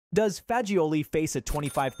Does Fagioli face a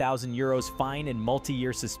 €25,000 fine and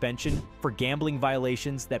multi-year suspension for gambling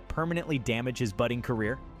violations that permanently damage his budding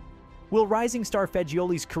career? Will rising star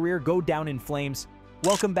Fagioli's career go down in flames?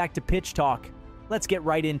 Welcome back to Pitch Talk. Let's get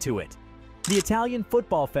right into it. The Italian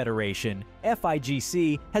Football Federation,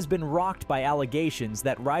 FIGC, has been rocked by allegations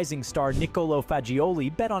that rising star Nicolò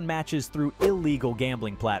Fagioli bet on matches through illegal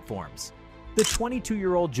gambling platforms. The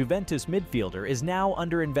 22-year-old Juventus midfielder is now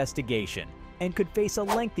under investigation and could face a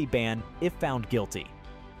lengthy ban if found guilty.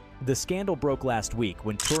 The scandal broke last week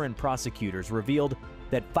when Turin prosecutors revealed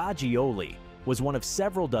that Fagioli was one of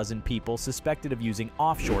several dozen people suspected of using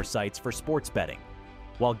offshore sites for sports betting.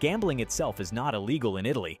 While gambling itself is not illegal in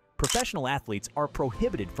Italy, professional athletes are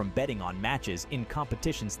prohibited from betting on matches in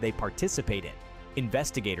competitions they participate in.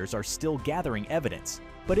 Investigators are still gathering evidence,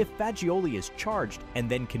 but if Fagioli is charged and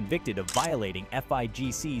then convicted of violating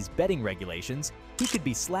FIGC's betting regulations, he could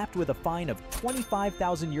be slapped with a fine of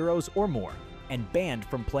 €25,000 or more and banned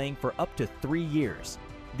from playing for up to 3 years.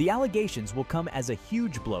 The allegations will come as a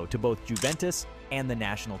huge blow to both Juventus and the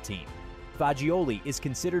national team. Fagioli is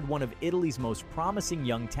considered one of Italy's most promising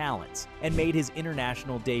young talents and made his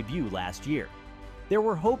international debut last year. There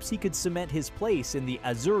were hopes he could cement his place in the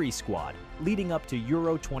Azzurri squad leading up to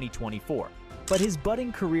Euro 2024, but his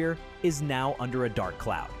budding career is now under a dark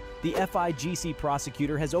cloud. The FIGC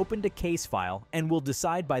prosecutor has opened a case file and will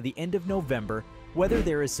decide by the end of November whether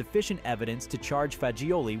there is sufficient evidence to charge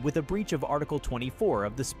Fagioli with a breach of Article 24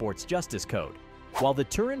 of the Sports Justice Code. While the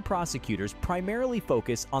Turin prosecutors primarily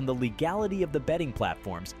focus on the legality of the betting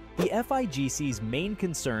platforms, the FIGC's main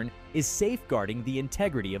concern is safeguarding the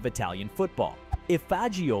integrity of Italian football. If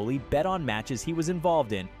Fagioli bet on matches he was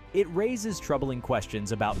involved in, it raises troubling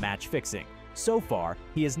questions about match fixing. So far,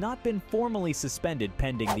 he has not been formally suspended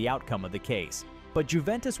pending the outcome of the case, but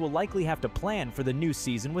Juventus will likely have to plan for the new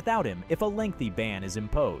season without him if a lengthy ban is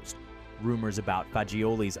imposed. Rumors about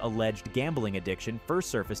Fagioli's alleged gambling addiction first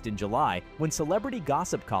surfaced in July when celebrity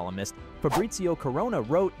gossip columnist Fabrizio Corona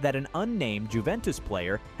wrote that an unnamed Juventus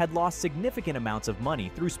player had lost significant amounts of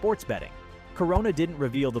money through sports betting. Corona didn't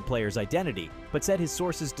reveal the player's identity, but said his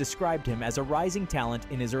sources described him as a rising talent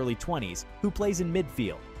in his early 20s who plays in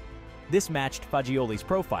midfield. This matched Fagioli's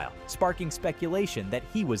profile, sparking speculation that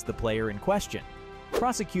he was the player in question.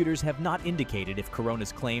 Prosecutors have not indicated if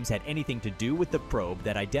Corona's claims had anything to do with the probe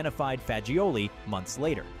that identified Fagioli months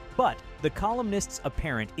later. But the columnist's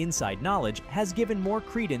apparent inside knowledge has given more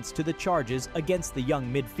credence to the charges against the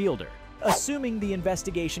young midfielder. Assuming the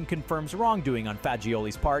investigation confirms wrongdoing on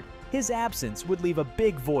Fagioli's part, his absence would leave a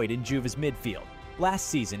big void in Juve's midfield. Last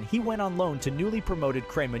season, he went on loan to newly promoted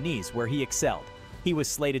Cremonese, where he excelled. He was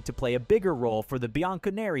slated to play a bigger role for the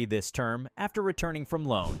Bianconeri this term after returning from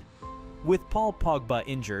loan. With Paul Pogba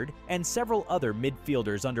injured and several other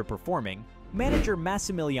midfielders underperforming, manager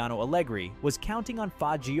Massimiliano Allegri was counting on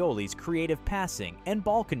Fagioli's creative passing and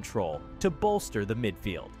ball control to bolster the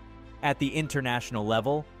midfield. At the international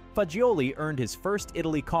level, Fagioli earned his first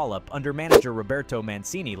Italy call-up under manager Roberto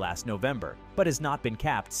Mancini last November, but has not been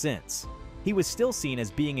capped since. He was still seen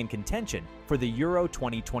as being in contention for the Euro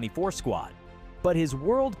 2024 squad. But his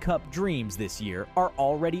World Cup dreams this year are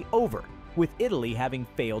already over, with Italy having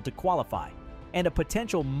failed to qualify. And a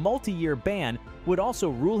potential multi-year ban would also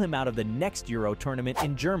rule him out of the next Euro tournament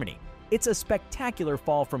in Germany. It's a spectacular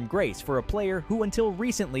fall from grace for a player who until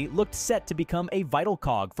recently looked set to become a vital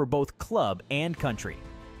cog for both club and country.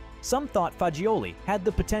 Some thought Fagioli had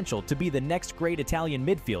the potential to be the next great Italian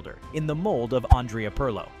midfielder in the mold of Andrea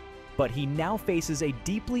Pirlo. But he now faces a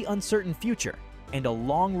deeply uncertain future and a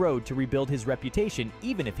long road to rebuild his reputation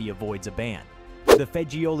even if he avoids a ban. The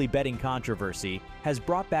Fagioli betting controversy has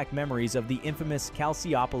brought back memories of the infamous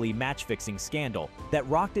Calciopoli match-fixing scandal that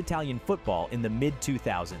rocked Italian football in the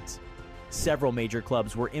mid-2000s. Several major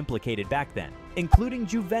clubs were implicated back then, including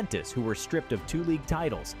Juventus, who were stripped of 2 league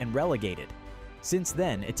titles and relegated. Since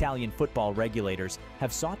then, Italian football regulators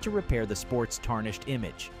have sought to repair the sport's tarnished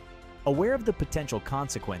image. Aware of the potential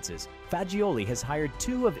consequences, Fagioli has hired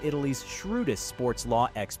 2 of Italy's shrewdest sports law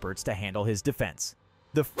experts to handle his defense.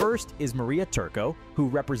 The first is Maria Turco, who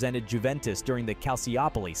represented Juventus during the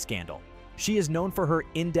Calciopoli scandal. She is known for her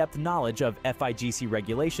in-depth knowledge of FIGC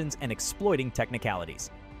regulations and exploiting technicalities.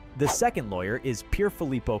 The second lawyer is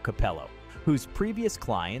Pierfilippo Capello, whose previous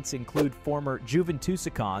clients include former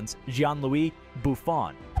Juventusicons Gianluigi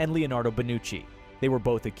Buffon and Leonardo Bonucci. They were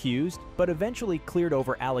both accused, but eventually cleared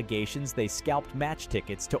over allegations they scalped match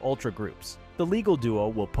tickets to ultra groups. The legal duo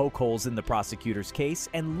will poke holes in the prosecutor's case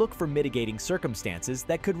and look for mitigating circumstances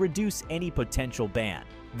that could reduce any potential ban.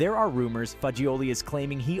 There are rumors Fagioli is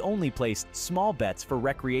claiming he only placed small bets for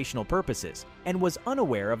recreational purposes and was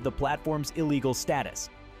unaware of the platform's illegal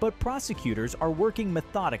status. but prosecutors are working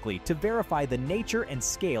methodically to verify the nature and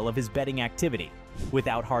scale of his betting activity.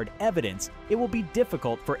 Without hard evidence, it will be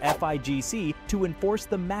difficult for FIGC to enforce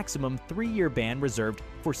the maximum 3-year ban reserved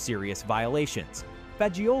for serious violations.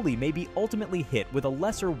 Fagioli may be ultimately hit with a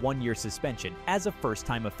lesser 1-year suspension as a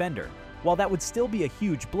first-time offender. While that would still be a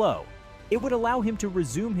huge blow, it would allow him to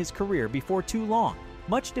resume his career before too long.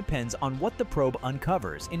 Much depends on what the probe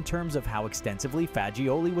uncovers in terms of how extensively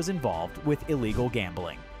Fagioli was involved with illegal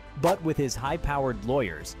gambling. But with his high-powered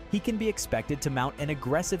lawyers, he can be expected to mount an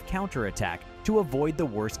aggressive counterattack to avoid the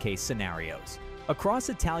worst-case scenarios. Across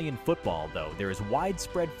Italian football, though, there is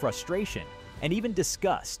widespread frustration and even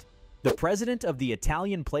disgust. The president of the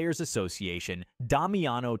Italian Players Association,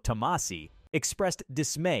 Damiano Tomasi, expressed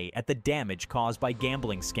dismay at the damage caused by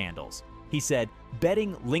gambling scandals. He said,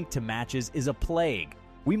 "Betting linked to matches is a plague.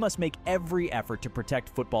 We must make every effort to protect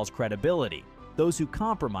football's credibility. Those who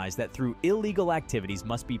compromise that through illegal activities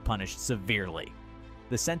must be punished severely."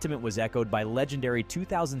 The sentiment was echoed by legendary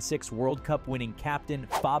 2006 World Cup winning captain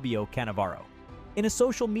Fabio Cannavaro. In a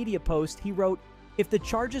social media post, he wrote, "If the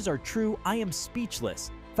charges are true, I am speechless.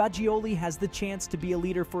 Fagioli has the chance to be a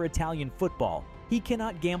leader for Italian football. He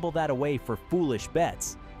cannot gamble that away for foolish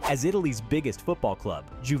bets." As Italy's biggest football club,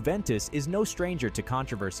 Juventus is no stranger to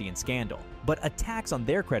controversy and scandal, but attacks on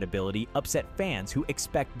their credibility upset fans who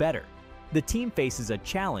expect better. The team faces a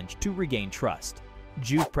challenge to regain trust.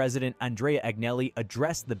 Juve president Andrea Agnelli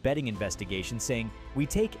addressed the betting investigation, saying, "We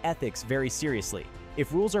take ethics very seriously.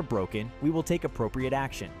 If rules are broken, we will take appropriate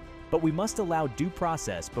action. But we must allow due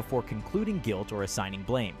process before concluding guilt or assigning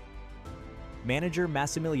blame." Manager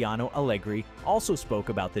Massimiliano Allegri also spoke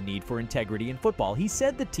about the need for integrity in football. He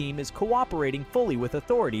said the team is cooperating fully with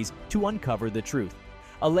authorities to uncover the truth.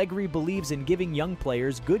 Allegri believes in giving young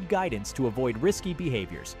players good guidance to avoid risky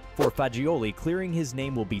behaviors. For Fagioli, clearing his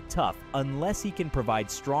name will be tough unless he can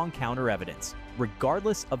provide strong counter-evidence.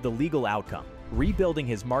 Regardless of the legal outcome, rebuilding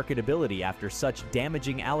his marketability after such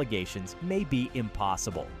damaging allegations may be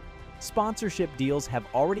impossible. Sponsorship deals have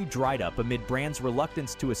already dried up amid brands'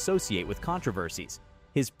 reluctance to associate with controversies.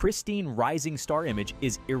 His pristine rising star image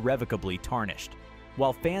is irrevocably tarnished.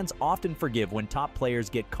 While fans often forgive when top players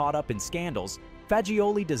get caught up in scandals,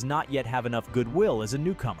 Fagioli does not yet have enough goodwill as a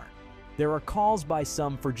newcomer. There are calls by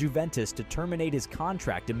some for Juventus to terminate his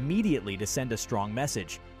contract immediately to send a strong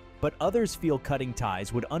message, but others feel cutting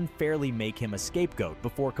ties would unfairly make him a scapegoat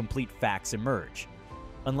before complete facts emerge.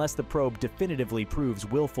 Unless the probe definitively proves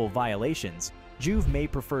willful violations, Juve may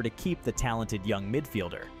prefer to keep the talented young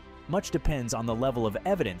midfielder. Much depends on the level of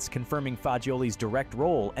evidence confirming Fagioli's direct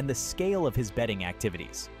role and the scale of his betting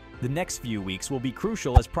activities. The next few weeks will be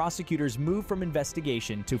crucial as prosecutors move from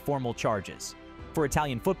investigation to formal charges. For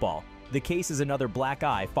Italian football, the case is another black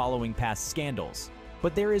eye following past scandals.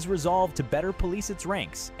 But there is resolve to better police its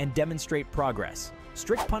ranks and demonstrate progress.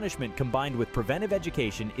 Strict punishment combined with preventive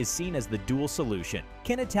education is seen as the dual solution.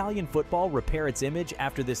 Can Italian football repair its image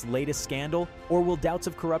after this latest scandal, or will doubts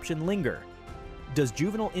of corruption linger? Does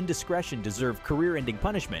juvenile indiscretion deserve career-ending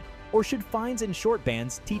punishment, or should fines and short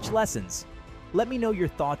bans teach lessons? Let me know your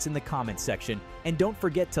thoughts in the comments section, and don't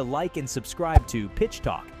forget to like and subscribe to Pitch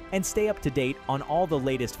Talk and stay up to date on all the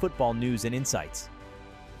latest football news and insights.